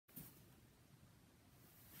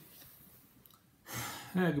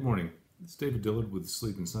Hi, good morning. It's David Dillard with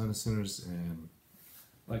Sleep and Sinus Centers, and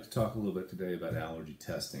I'd like to talk a little bit today about allergy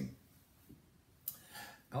testing.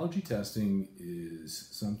 Allergy testing is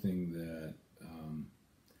something that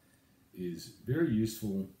is very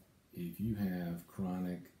useful if you have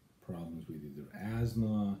chronic problems with either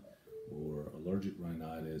asthma or allergic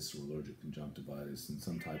rhinitis or allergic conjunctivitis and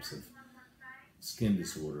some types of skin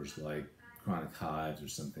disorders like chronic hives or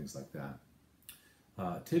some things like that.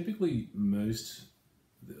 Typically, most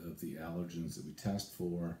of the allergens that we test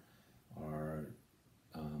for are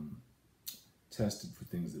tested for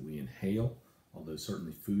things that we inhale, although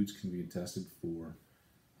certainly foods can be tested for,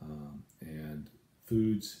 and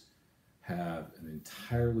foods have an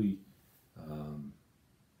entirely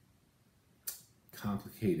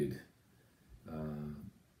complicated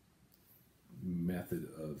method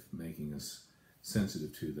of making us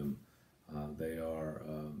sensitive to them. They are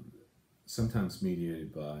sometimes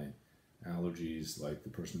mediated by allergies, like the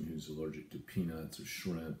person who's allergic to peanuts or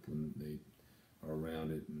shrimp when they are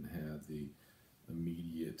around it and have the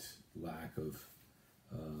immediate lack of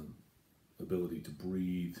ability to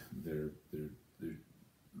breathe. Their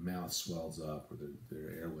mouth swells up, or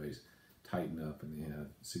their airways tighten up, and they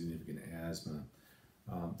have significant asthma.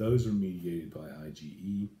 Those are mediated by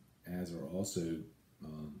IgE, as are also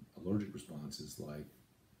allergic responses like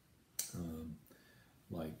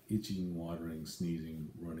itching, watering, sneezing,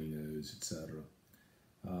 runny nose, etc.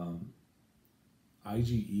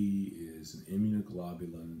 IgE is an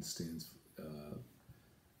immunoglobulin, stands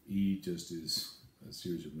E just is a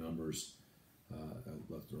series of numbers,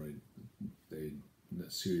 left to right, a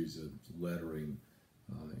series of lettering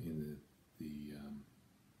in the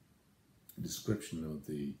description of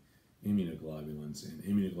the immunoglobulins. And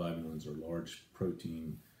immunoglobulins are large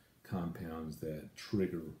protein compounds that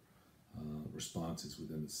trigger responses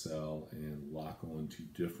within the cell and lock on to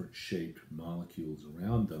different shaped molecules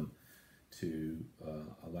around them to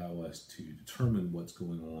allow us to determine what's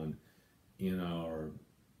going on in our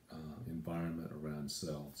environment around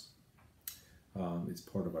cells. It's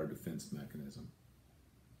part of our defense mechanism.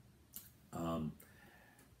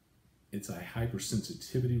 It's a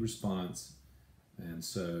hypersensitivity response, and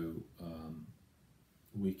so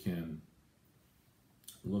we can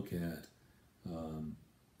look at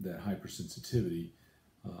that hypersensitivity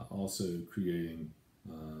also creating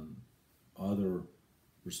other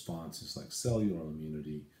responses like cellular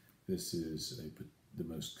immunity. This is the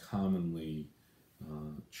most commonly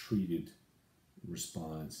treated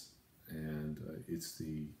response, and it's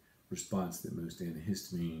the response that most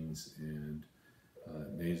antihistamines and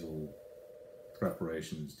nasal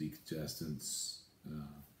preparations, decongestants,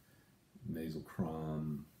 nasal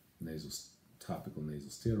crom, topical nasal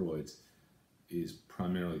steroids is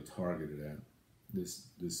primarily targeted at this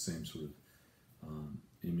same sort of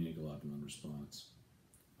immunoglobulin response.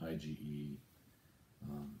 IgE,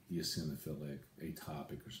 eosinophilic,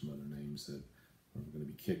 atopic, or some other names that are going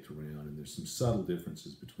to be kicked around, and there's some subtle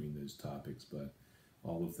differences between those topics, but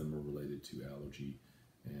all of them are related to allergy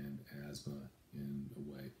and asthma in a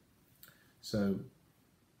way. So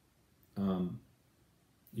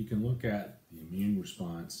you can look at the immune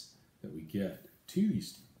response that we get to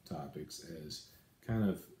these topics as kind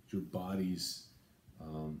of your body's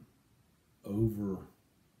over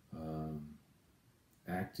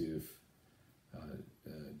active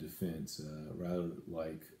defense, rather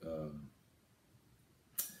like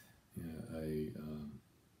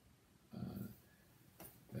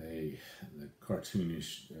the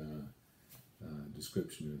cartoonish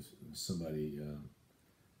description of somebody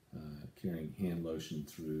carrying hand lotion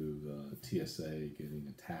through TSA, getting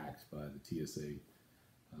attacked by the TSA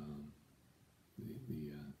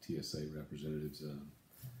TSA representatives,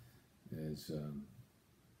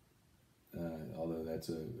 although that's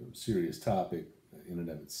a serious topic in and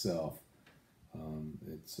of itself,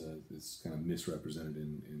 it's kind of misrepresented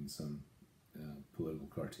in some political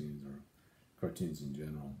cartoons or cartoons in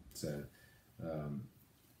general. So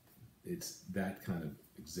it's that kind of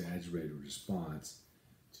exaggerated response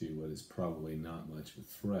to what is probably not much of a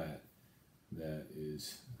threat that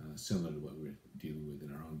is similar to what we're dealing with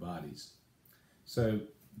in our own bodies. So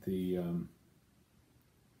the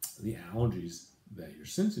allergies that you're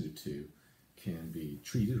sensitive to can be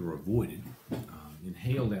treated or avoided.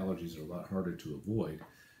 Inhaled allergies are a lot harder to avoid,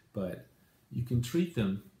 but you can treat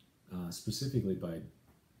them specifically by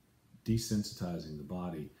desensitizing the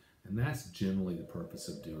body, and that's generally the purpose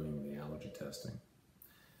of doing the allergy testing.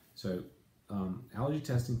 So allergy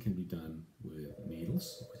testing can be done with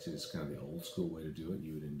needles, which is kind of the old school way to do it.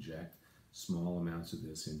 You would inject small amounts of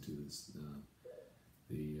this into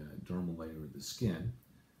the dermal layer of the skin,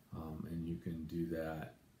 and you can do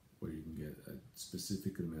that where you can get a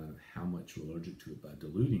specific amount of how much you're allergic to it by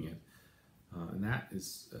diluting it. And that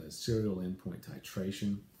is serial endpoint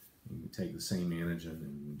titration. You can take the same antigen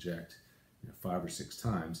and inject 5 or 6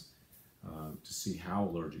 times to see how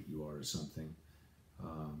allergic you are to something.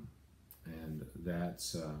 And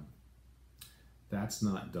that's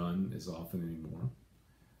not done as often anymore.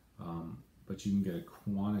 But you can get a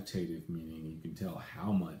quantitative, meaning you can tell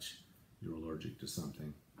how much you're allergic to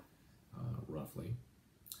something, roughly.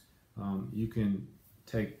 You can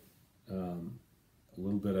take a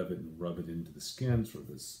little bit of it and rub it into the skin, sort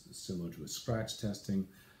of similar to a scratch testing.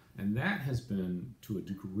 And that has been, to a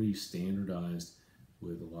degree, standardized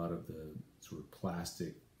with a lot of the sort of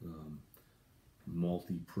plastic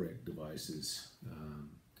multi-prick devices,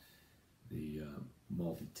 the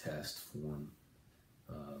multi-test form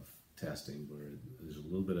of testing, where there's a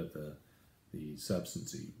little bit of the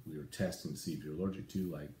substance that we are testing to see if you're allergic to,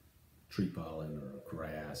 like tree pollen or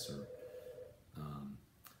grass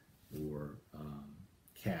or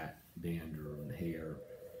cat dander and hair,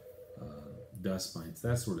 dust mites,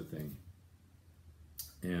 that sort of thing.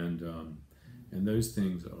 And those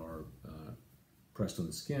things are pressed on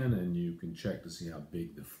the skin, and you can check to see how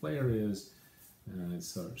big the flare is. It's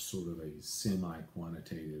sort of a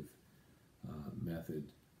semi-quantitative method,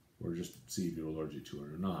 or just see if you're allergic to it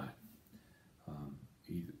or not.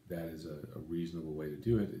 That is a reasonable way to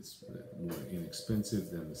do it. It's more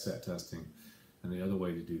inexpensive than the set testing. And the other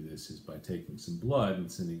way to do this is by taking some blood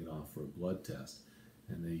and sending it off for a blood test.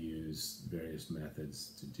 And they use various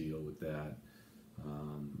methods to deal with that,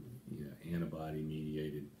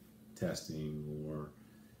 antibody-mediated testing or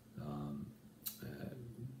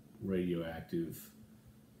radioactive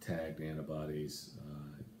tagged antibodies.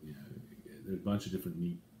 There's a bunch of different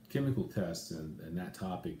neat chemical tests, and that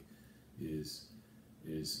topic is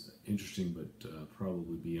interesting, but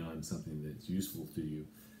probably beyond something that's useful to you.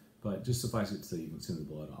 But just suffice it to say you can send the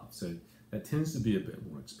blood off. So that tends to be a bit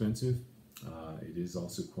more expensive. It is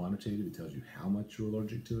also quantitative. It tells you how much you're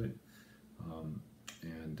allergic to it,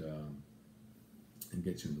 and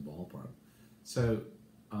gets you in the ballpark. So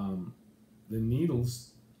the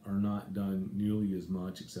needles are not done nearly as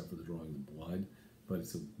much, except for the drawing the blood, but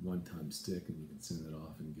it's a one-time stick, and you can send it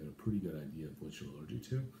off and get a pretty good idea of what you're allergic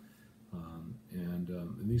to.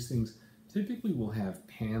 And these things typically will have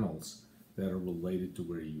panels that are related to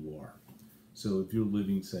where you are. So if you're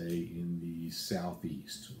living, say, in the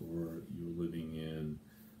southeast, or you're living in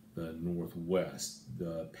the northwest,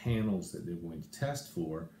 the panels that they're going to test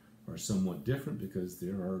for are somewhat different because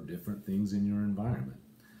there are different things in your environment.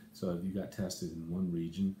 So if you got tested in one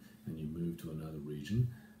region and you move to another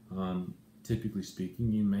region, typically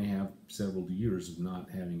speaking, you may have several years of not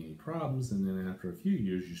having any problems, and then after a few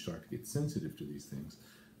years you start to get sensitive to these things,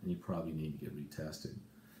 and you probably need to get retested.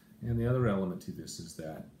 And the other element to this is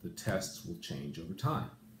that the tests will change over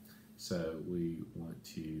time. So we want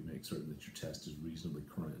to make certain that your test is reasonably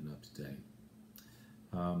current and up to date.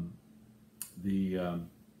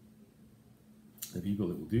 The people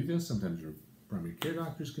that will do this, sometimes your primary care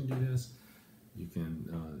doctors can do this. You can,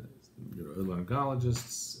 your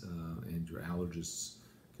otolaryngologists and your allergists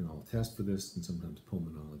can all test for this, and sometimes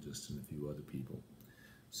pulmonologists and a few other people.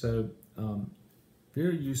 So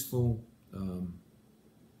very useful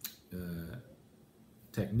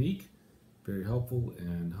technique, very helpful,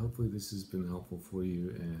 and hopefully this has been helpful for you,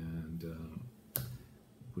 and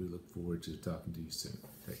we look forward to talking to you soon.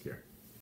 Take care.